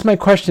I guess my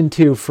question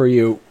too for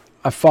you,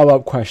 a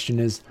follow-up question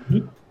is,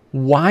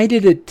 why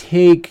did it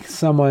take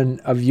someone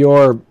of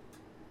your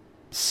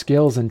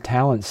skills and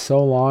talents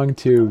so long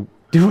to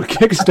do a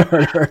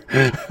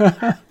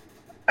Kickstarter?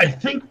 I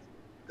think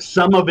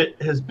some of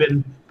it has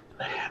been,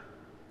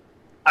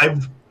 I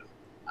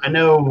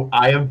know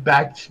I have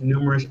backed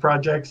numerous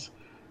projects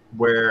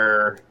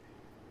where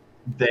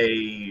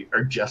they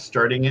are just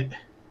starting it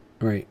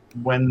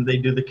when they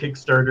do the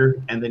Kickstarter,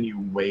 and then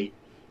you wait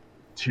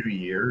 2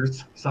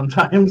 years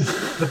sometimes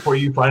before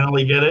you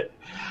finally get it.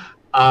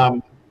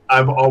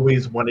 I've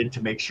always wanted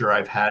to make sure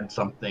I've had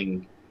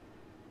something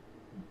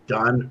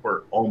done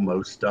or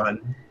almost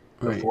done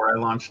before I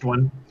launched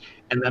one,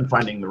 and then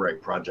finding the right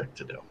project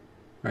to do.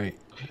 Right.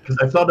 Because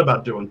I thought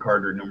about doing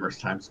Carter numerous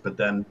times, but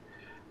then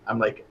I'm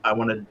like, I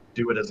want to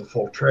do it as a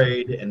full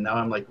trade, and now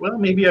I'm like, well,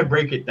 maybe I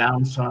break it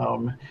down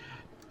some,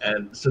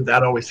 and so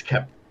that always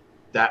kept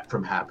that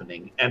from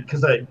happening. And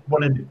because I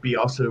wanted to be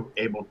also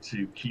able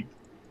to keep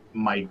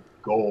my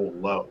goal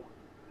low,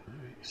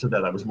 so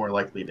that I was more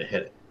likely to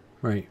hit it.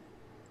 Right.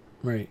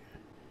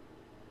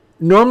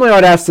 Normally, I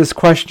would ask this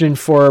question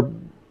for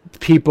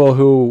people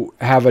who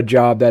have a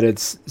job that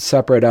it's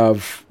separate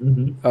of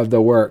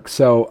the work.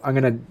 So I'm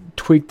going to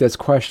tweak this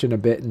question a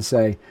bit and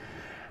say,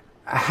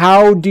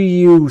 how do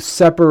you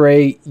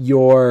separate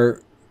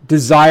your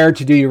desire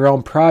to do your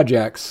own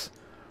projects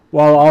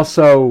while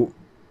also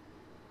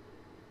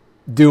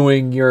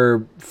doing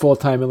your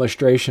full-time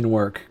illustration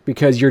work?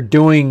 Because you're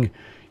doing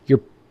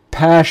your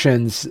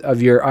passions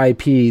of your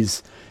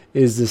IPs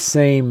is the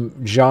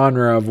same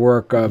genre of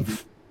work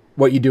of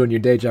what you do in your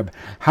day job.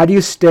 How do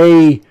you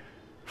stay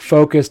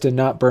focused and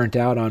not burnt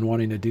out on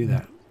wanting to do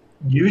that?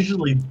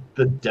 Usually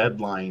the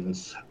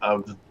deadlines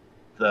of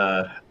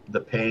the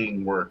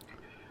paying work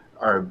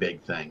are a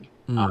big thing,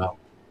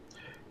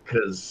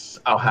 because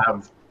I'll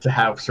have to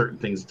have certain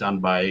things done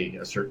by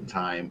a certain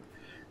time,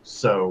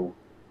 so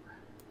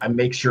I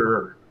make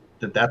sure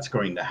that that's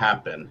going to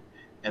happen.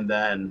 And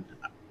then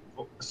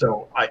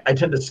so I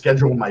tend to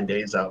schedule my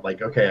days out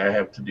like, okay, I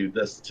have to do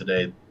this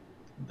today,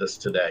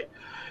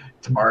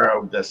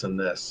 tomorrow, this and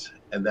this,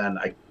 and then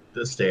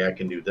this day I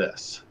can do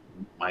this,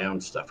 my own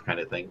stuff kind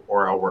of thing,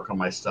 or I'll work on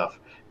my stuff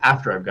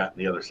after I've gotten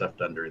the other stuff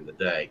done during the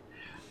day.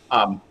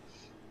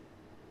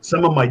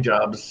 Some of my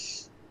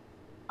jobs,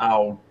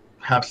 I'll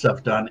have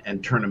stuff done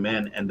and turn them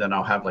in, and then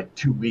I'll have like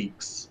 2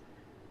 weeks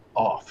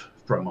off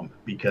from them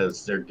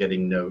because they're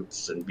getting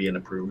notes and being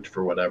approved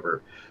for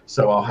whatever.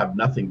 So I'll have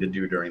nothing to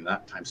do during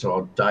that time. So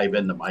I'll dive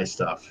into my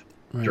stuff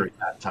during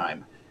that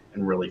time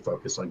and really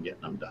focus on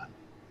getting them done.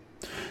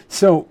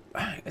 So,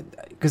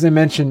 because I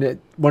mentioned it,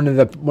 one of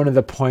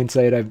the points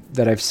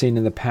that I've seen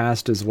in the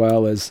past as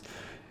well is,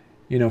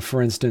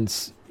 for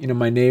instance,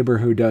 my neighbor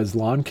who does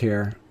lawn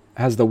care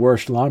has the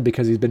worst lawn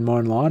because he's been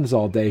mowing lawns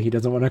all day. He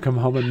doesn't want to come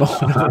home and mow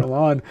another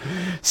lawn.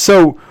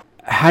 So,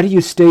 how do you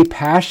stay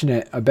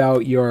passionate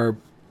about your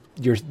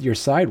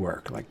side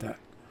work like that?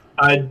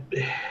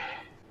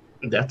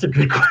 That's a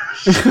good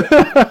question.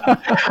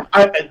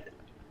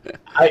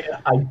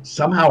 I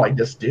somehow I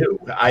just do.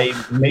 I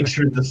make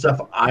sure the stuff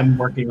I'm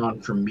working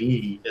on for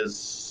me is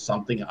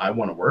something I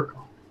want to work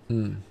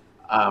on.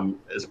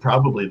 Is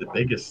probably the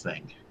biggest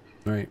thing.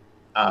 Right.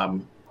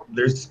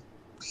 There's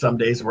some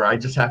days where I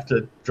just have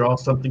to draw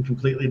something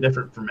completely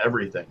different from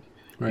everything,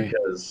 right,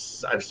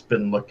 because I've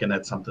been looking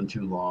at something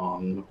too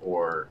long,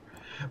 or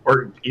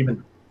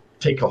even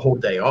take a whole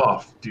day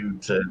off due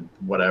to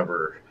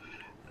whatever.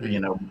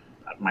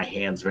 My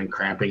hand's been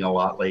cramping a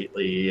lot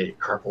lately,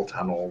 carpal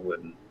tunnel,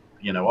 and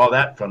all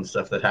that fun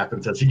stuff that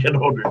happens as you get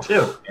older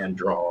too, and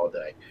draw all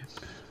day.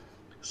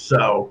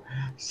 So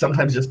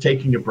sometimes just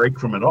taking a break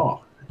from it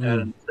all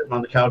and sitting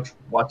on the couch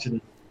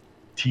watching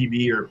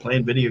TV or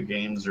playing video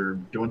games or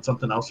doing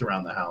something else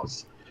around the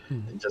house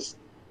and just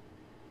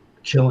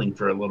chilling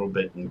for a little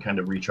bit and kind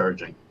of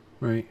recharging.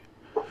 Right.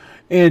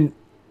 And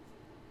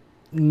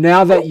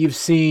now that you've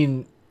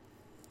seen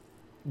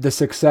the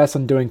success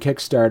on doing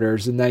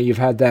Kickstarters and that you've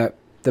had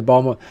the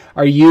ball,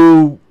 are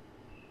you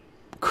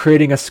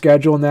creating a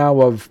schedule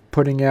now of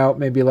putting out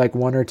maybe like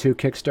 1 or 2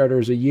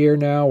 Kickstarters a year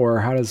now, or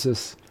how does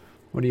this,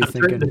 what are you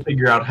thinking? I'm trying to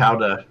figure out how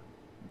to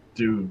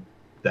do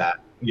that.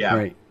 Yeah.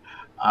 Right.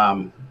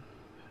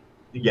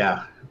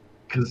 Yeah.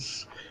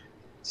 Because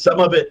some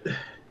of it,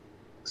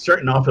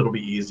 starting off, it'll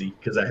be easy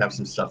because I have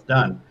some stuff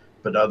done,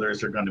 but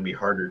others are going to be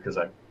harder because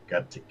I've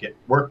got to get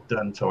work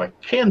done so I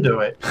can do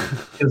it.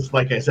 Because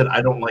like I said,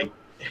 I don't like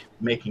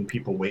making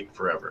people wait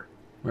forever.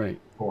 Right.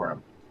 For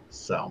them.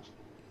 So.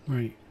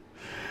 Right.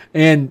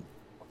 And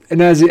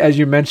as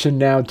you mentioned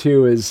now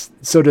too,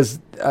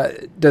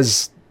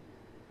 does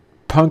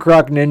Punk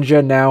Rock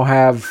Ninja now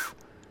have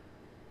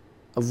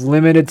a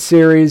limited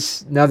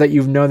series now that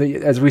you've known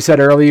that, as we said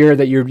earlier,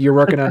 that you're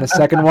working on a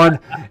second one?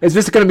 Is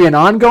this going to be an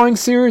ongoing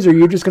series, or are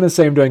you just going to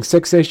say I'm doing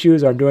 6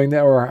 issues, or I'm doing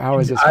that, or how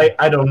is this?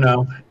 I don't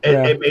know.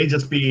 It may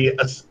just be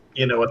a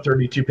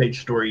 32-page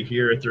story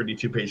here, a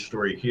 32-page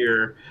story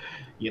here,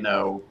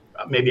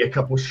 maybe a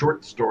couple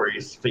short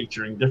stories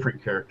featuring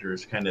different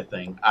characters, kind of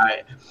thing.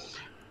 I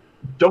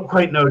don't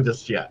quite know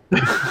just yet.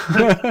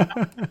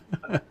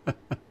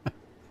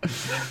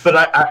 But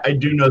I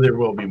do know there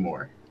will be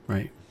more.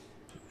 Right.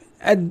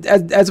 And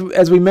as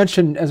we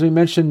mentioned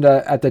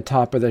at the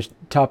top of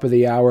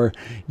the hour,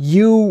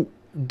 you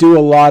do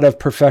a lot of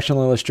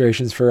professional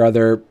illustrations for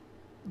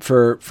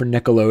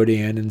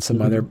Nickelodeon and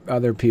some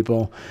other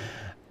people.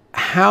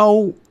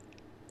 How,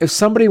 if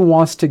somebody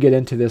wants to get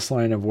into this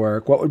line of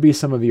work, what would be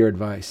some of your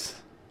advice?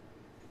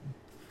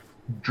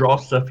 Draw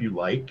stuff you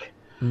like,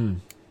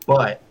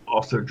 but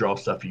also draw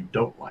stuff you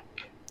don't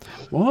like.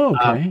 Whoa,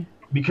 okay.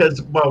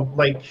 Because, well,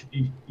 like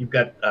you've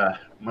got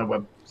my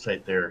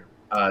website there,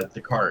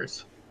 the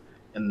cars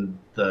and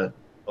the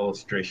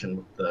illustration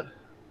with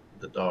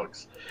the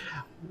dogs.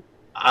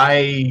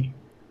 I'm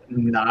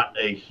not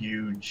a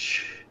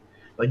huge,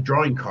 like,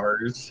 drawing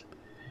cars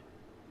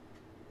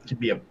can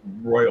be a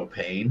royal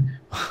pain.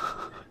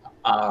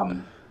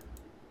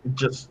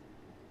 Just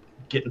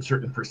getting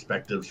certain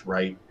perspectives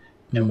right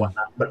and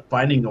whatnot, but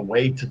finding a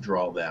way to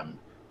draw them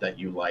that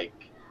you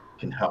like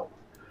can help.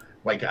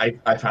 Like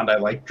I found I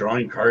like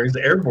drawing cars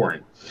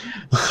airborne.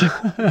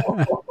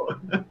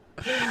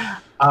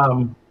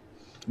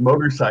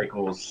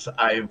 Motorcycles,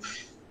 I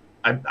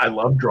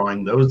love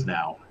drawing those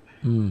now.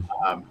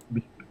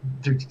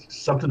 There's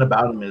something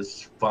about them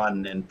is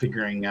fun, and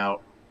figuring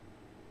out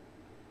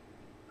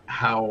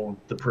how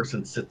the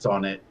person sits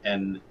on it,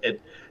 and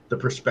the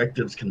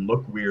perspectives can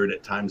look weird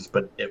at times,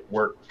 but it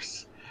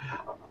works.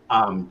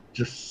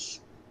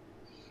 Just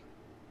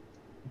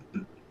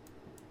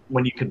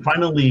when you can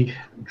finally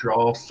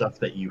draw stuff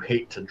that you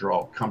hate to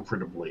draw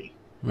comfortably,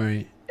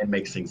 right, it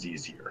makes things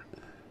easier.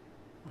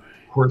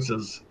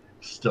 Horses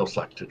still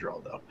suck to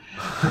draw, though.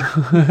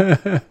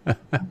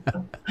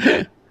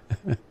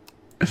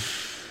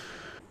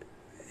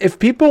 If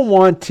people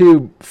want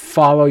to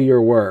follow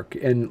your work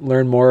and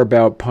learn more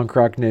about Punk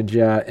Rock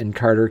Ninja and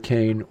Carter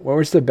Kane, what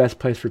was the best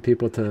place for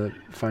people to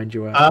find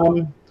you at?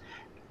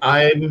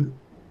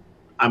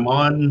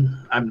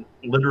 I'm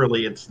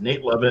literally, it's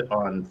Nate Lovett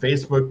on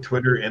Facebook,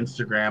 Twitter,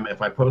 Instagram.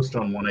 If I post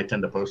on one, I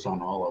tend to post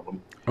on all of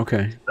them.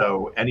 Okay.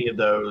 So any of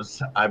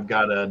those, I've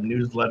got a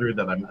newsletter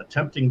that I'm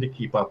attempting to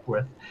keep up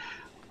with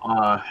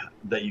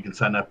that you can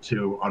sign up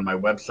to on my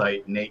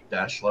website,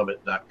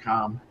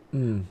 nate-lovett.com.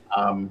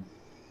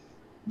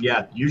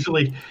 Yeah,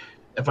 usually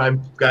if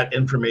I've got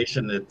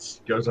information,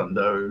 it goes on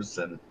those,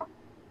 and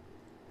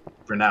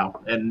for now,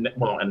 and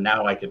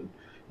now I can,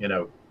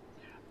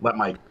 let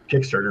my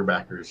Kickstarter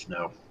backers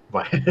know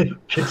by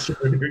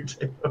Kickstarter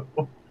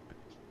too.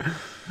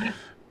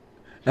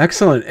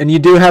 Excellent. And you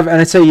do have, and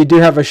I say you do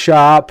have a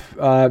shop.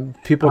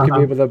 People can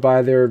be able to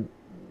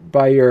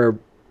buy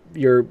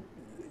your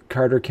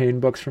Carter Kane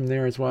books from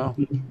there as well.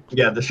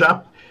 Yeah, the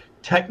shop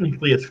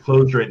technically it's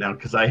closed right now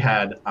because I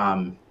had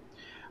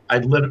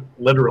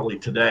literally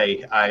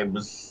today I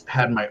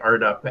had my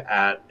art up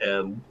at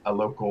a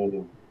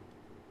local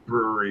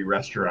brewery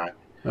restaurant.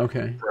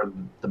 Okay. For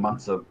the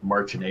months of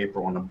March and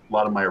April, and a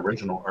lot of my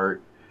original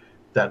art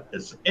that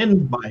is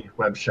in my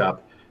web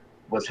shop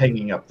was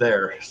hanging up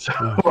there. So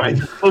I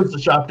just closed the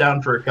shop down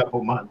for a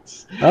couple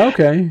months.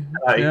 Okay.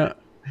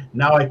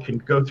 Now I can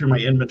go through my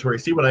inventory,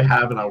 see what I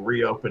have, and I'll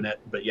reopen it.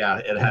 But yeah,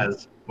 it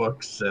has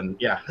books and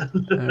yeah. All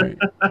right.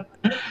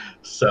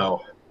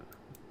 So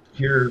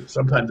here,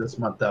 sometime this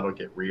month, that'll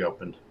get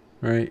reopened.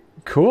 Right.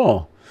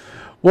 Cool.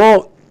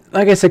 Well,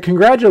 like I said,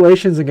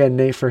 congratulations again,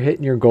 Nate, for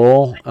hitting your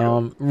goal.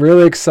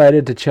 Really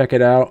excited to check it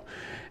out.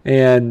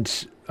 And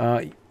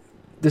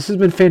this has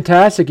been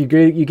fantastic. You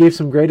gave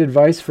some great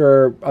advice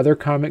for other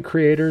comic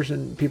creators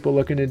and people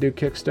looking to do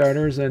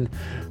Kickstarters. And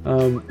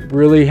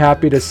really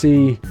happy to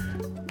see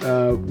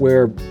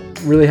where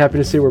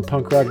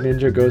Punk Rock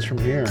Ninja goes from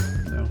here.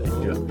 So,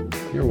 thank you.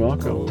 You're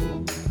welcome.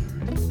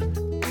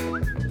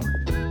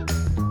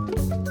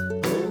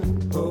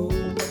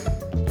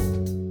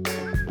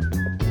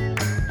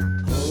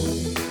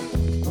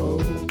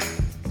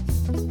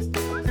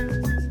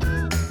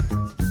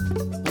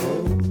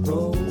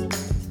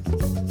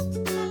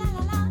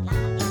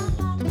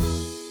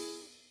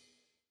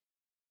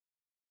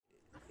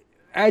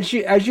 As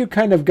you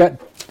kind of got,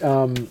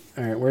 all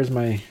right, where's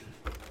my,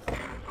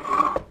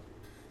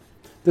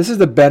 this is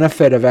the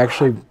benefit of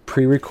actually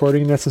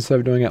pre-recording this instead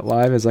of doing it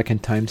live, is I can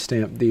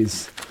timestamp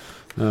these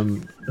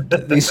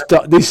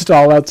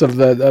stall outs of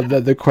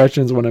the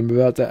questions when I'm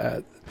about to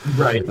add.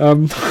 Right.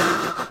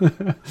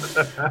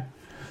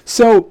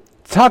 So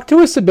talk to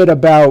us a bit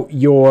about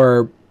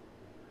your,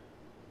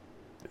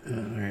 all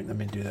right, let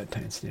me do that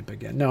timestamp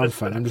again. No, I'm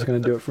fine. I'm just going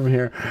to do it from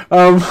here.